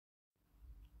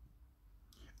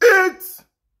kids.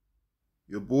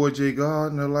 Your boy Jay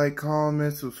Gardner. Like,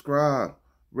 comment, subscribe.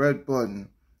 Red button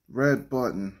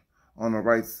on the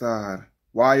right side.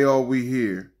 Why are we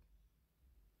here?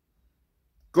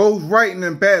 Ghostwriting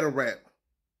and battle rap.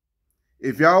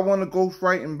 If y'all want to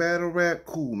ghostwrite and battle rap,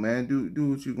 cool, man. Do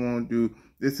what you gonna do.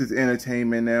 This is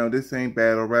entertainment now. This ain't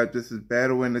battle rap. This is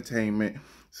battle entertainment.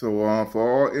 So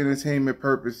for all entertainment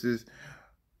purposes,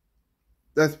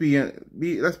 let's be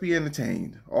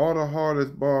entertained. All the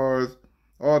hardest bars,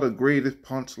 all the greatest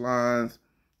punchlines.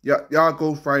 Y'all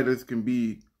ghostwriters can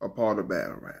be a part of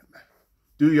battle rap.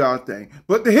 Do y'all thing.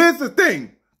 But here's the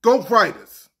thing,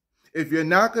 ghostwriters. If you're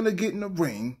not gonna get in the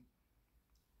ring,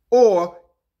 or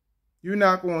you're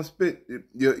not gonna spit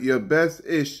your best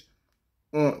ish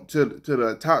on to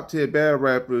the top tier battle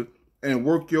rapper and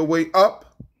work your way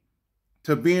up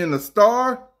to being a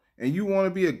star, and you want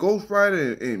to be a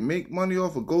ghostwriter and make money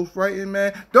off of ghostwriting,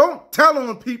 man, don't tell on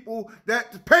the people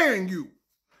that's paying you.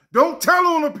 Don't tell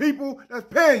on the people that's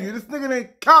paying you. This nigga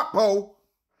named Capo,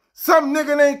 some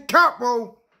nigga named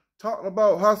Capo, talking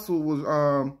about Hustle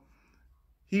was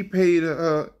he paid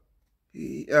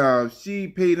she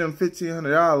paid him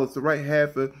 $1,500 to write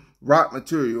half of rock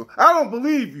material. I don't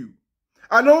believe you.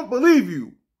 I don't believe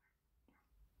you.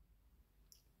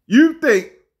 You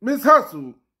think Miss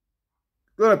Hustle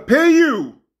gonna pay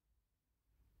you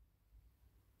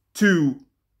to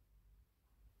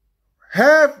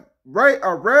write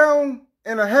a round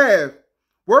and a half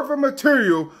worth of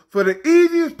material for the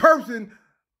easiest person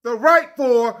to write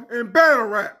for in battle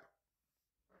rap,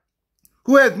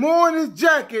 who has more in his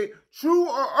jacket, true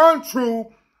or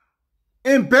untrue,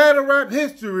 in battle rap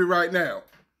history right now?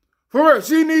 For real,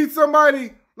 she needs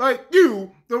somebody like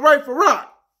you to write for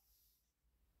rock.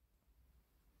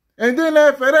 And then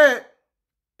after that,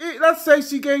 let's say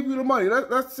she gave you the money.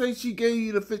 Let's say she gave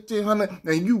you the $1,500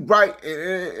 and you write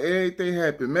and everything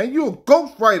happen, man. You a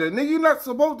ghostwriter, nigga. You're not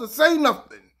supposed to say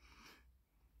nothing.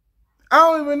 I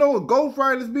don't even know what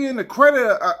ghostwriters be in the credit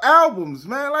of albums,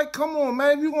 man. Like, come on,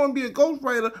 man. If you're going to be a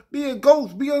ghostwriter, be a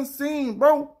ghost. Be unseen,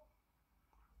 bro.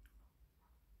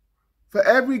 For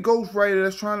every ghostwriter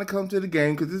that's trying to come to the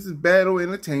game, because this is battle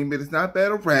entertainment. It's not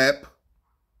battle rap.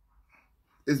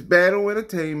 It's battle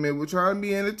entertainment. We're trying to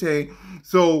be entertained.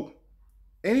 So,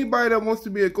 anybody that wants to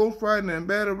be a ghostwriter and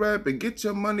battle rap and get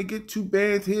your money, get 2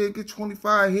 bands here, get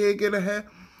 25 here, get a half,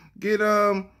 get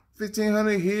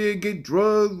 1,500 here, get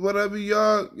drugs, whatever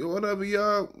y'all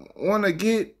want to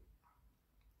get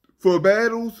for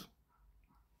battles,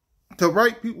 to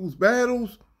write people's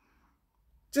battles.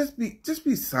 Just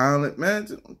be silent, man.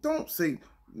 Don't say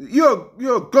you're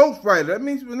a ghostwriter. That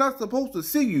means we're not supposed to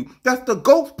see you. That's the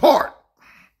ghost part.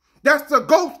 That's the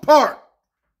ghost part.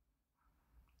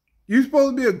 You're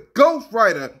supposed to be a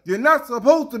ghostwriter. You're not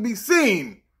supposed to be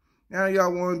seen. Now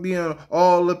y'all want to be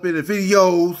all up in the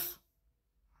videos.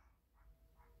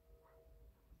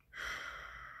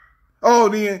 All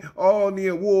the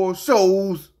award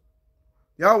shows.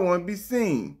 Y'all want to be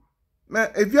seen. Man,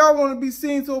 if y'all want to be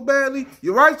seen so badly,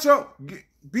 you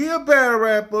be a battle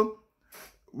rapper,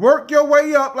 work your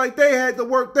way up like they had to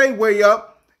work their way up,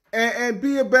 and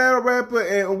be a battle rapper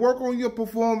and work on your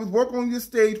performance, work on your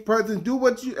stage presence, do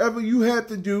whatever you have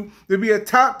to do to be a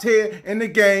top tier in the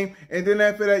game, and then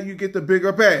after that you get the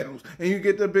bigger battles and you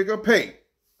get the bigger pay.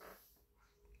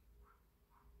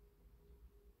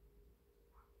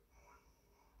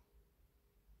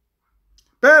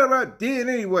 Battle rap did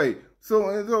anyway.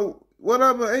 So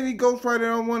whatever, any ghostwriter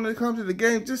don't want to come to the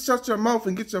game, just shut your mouth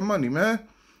and get your money, man.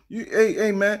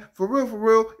 Hey man, for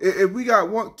real, if we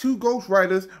got 2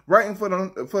 ghostwriters writing for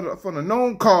the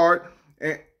known card,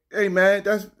 and hey man,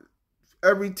 that's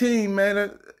every team,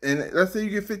 man. And let's say you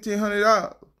get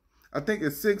 $1,500. I think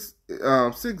it's 6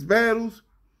 battles.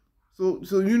 So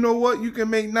you know what? You can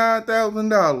make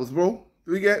 $9,000, bro.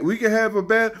 We can have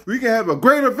a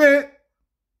great event,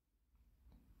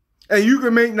 and you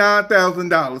can make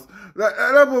 $9,000.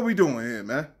 That's what we doing here,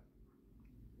 man.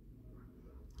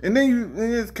 And then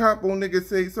this Capo nigga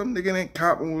say, some nigga named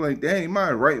Capo like, dang, he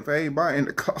might write for everybody in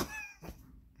the car.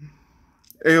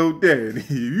 Hey, yo, daddy, if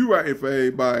you writing for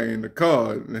everybody in the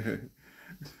car, man,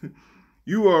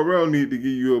 URL need to give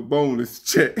you a bonus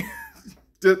check.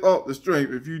 Just off the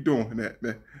strength if you doing that,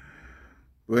 man.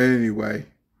 But anyway,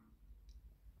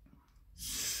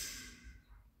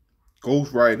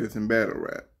 ghostwriters in battle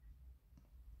rap.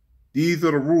 These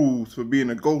are the rules for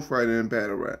being a ghostwriter in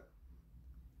battle rap.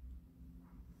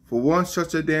 For one,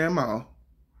 shut your damn mouth.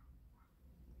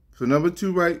 For number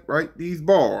 2, write these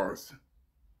bars.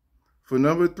 For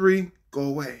number 3, go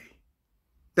away.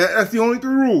 That's the only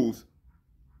 3 rules.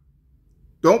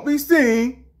 Don't be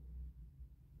seen.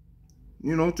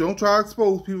 You know, don't try to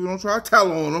expose people. Don't try to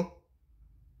tell on them.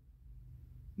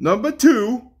 Number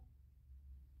 2.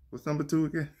 What's number 2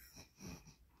 again?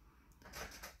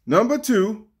 Number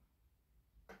 2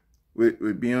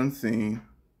 would be unseen.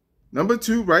 Number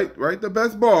 2, write the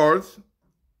best bars.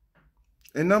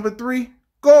 And number 3,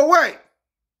 go away.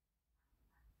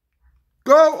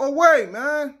 Go away,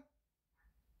 man.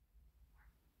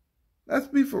 Let's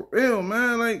be for real,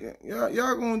 man. Like,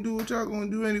 y'all gonna do what y'all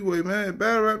gonna do anyway, man.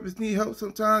 Battle rappers need help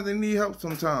sometimes. They need help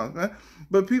sometimes, man.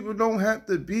 But people don't have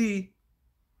to be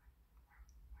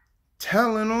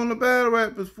telling on the battle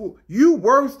rappers for you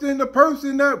worse than the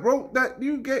person that wrote that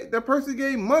the person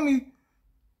gave money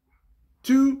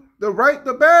to write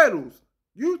the battles.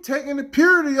 You taking the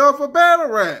purity off of battle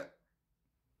rap.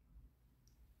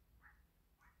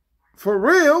 For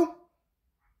real.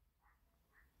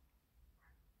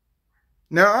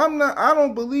 Now I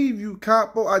don't believe you,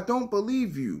 Capo. I don't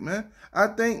believe you, man. I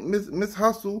think Miss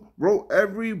Hustle wrote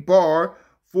every bar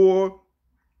for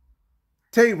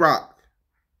Tay Rock.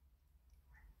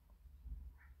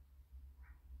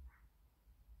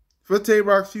 For Tay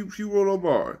Rock, she wrote a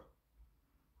bar.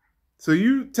 So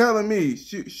you telling me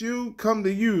she'll come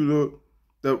to you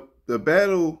the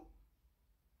battle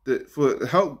for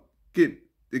help to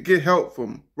get help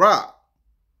from Rock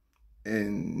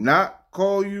and not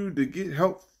call you to get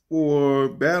help for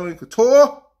battling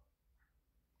Couture?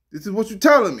 This is what you're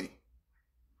telling me.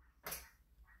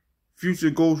 Future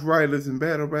ghostwriters and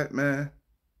battle rap, man.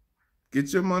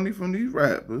 Get your money from these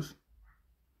rappers.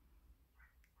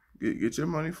 Get your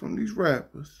money from these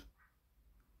rappers.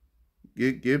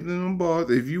 Give them bars.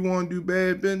 If you want to do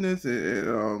bad business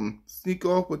and sneak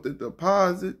off with the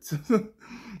deposits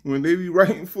when they be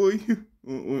writing for you,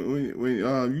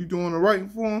 when you doing the writing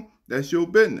for them, that's your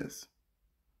business.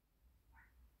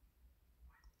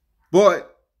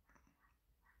 But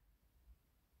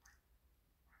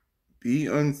be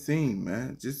unseen,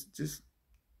 man. Just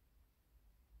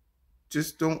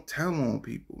don't tell on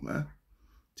people, man.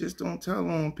 Just don't tell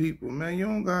on people, man. You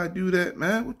don't gotta do that,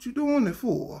 man. What you doing it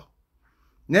for?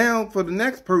 Now, for the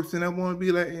next person that want to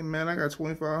be like, hey, man, I got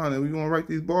 $2,500. You gonna write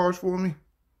these bars for me?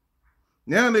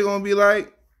 Now they're gonna be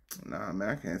like, nah, man,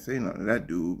 I can't say nothing to that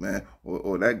dude, man,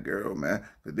 or that girl, man.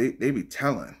 Cause they be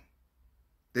telling.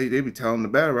 They be telling the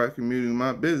battle rap community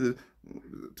my business.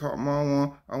 Talk,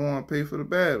 mom, I want to pay for the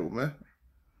battle, man.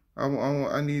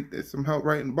 I need some help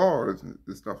writing bars and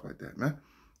stuff like that, man.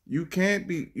 You can't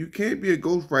be a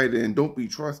ghostwriter and don't be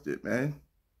trusted, man.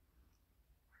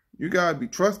 You gotta be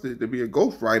trusted to be a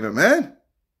ghostwriter, man.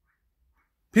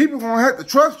 People gonna have to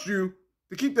trust you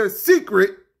to keep that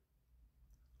secret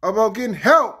about getting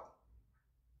help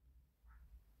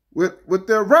with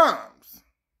their rhymes.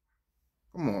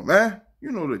 Come on, man.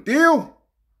 You know the deal.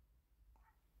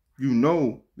 You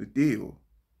know the deal.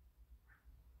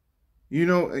 You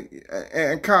know,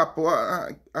 and Capo,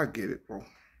 I get it, bro.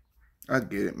 I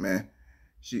get it, man.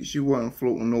 She wasn't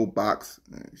floating no box.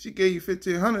 She gave you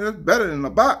 $1,500. That's better than a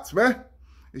box, man.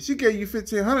 If she gave you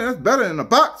 $1,500, that's better than a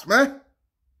box, man.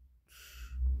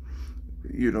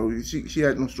 You know, she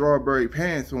had them strawberry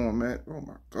pants on, man. Oh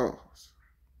my gosh.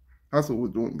 Hustle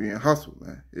was being hustle,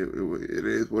 man. It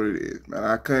is what it is, man.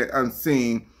 I can't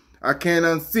unsee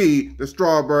the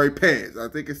strawberry pants. I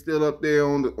think it's still up there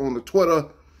on the Twitter.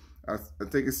 I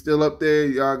think it's still up there.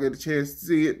 Y'all get a chance to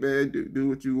see it, man. Do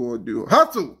what you want to do.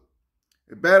 Hustle.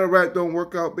 If battle rap don't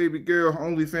work out, baby girl,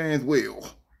 OnlyFans will.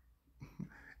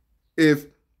 If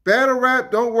battle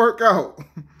rap don't work out,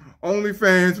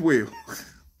 OnlyFans will.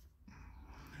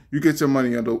 You get your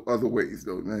money other ways,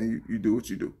 though, man. You do what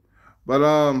you do. But,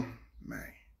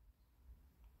 man,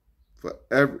 for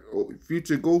every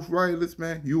future ghostwriters,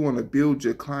 man, you want to build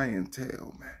your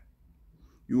clientele, man.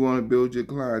 You want to build your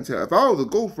clientele. If I was a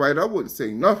ghostwriter, I wouldn't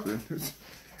say nothing.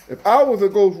 If I was a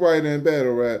ghostwriter in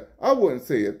battle rap, I wouldn't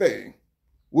say a thing.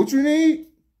 What you need?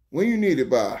 When you need it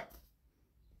by.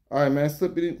 All right, man,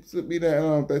 slip me that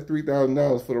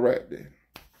 $3,000 for the rap then.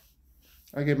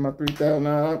 I get my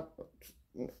 $3,000.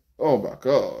 Oh my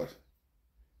God.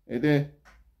 And then,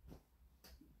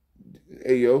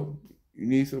 hey yo, you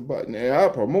need somebody. Now I'll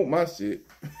promote my shit.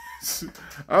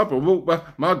 I'll promote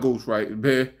my ghostwriting,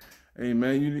 man. Hey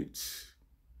man, you need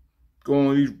go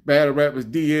on these battle rappers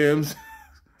DMs.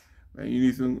 Man,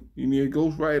 you need a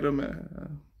ghostwriter,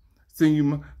 man. Send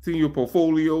you a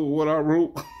portfolio of what I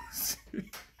wrote.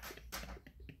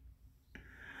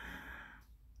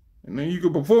 And then you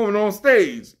can perform it on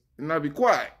stage and not be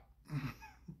quiet.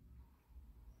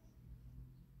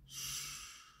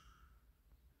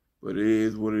 But it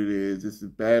is what it is. This is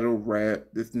battle rap.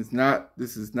 This is not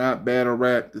battle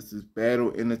rap. This is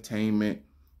battle entertainment.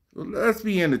 So let's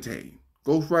be entertained.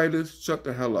 Ghostwriters, shut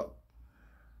the hell up.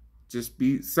 Just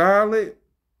be silent,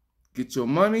 get your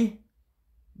money,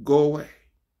 go away.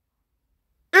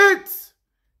 It's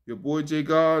your boy Jay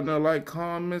Gardner. Like,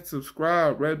 comment,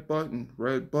 subscribe, red button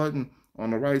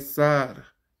on the right side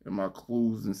in my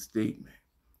closing statement.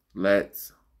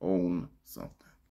 Let's own something.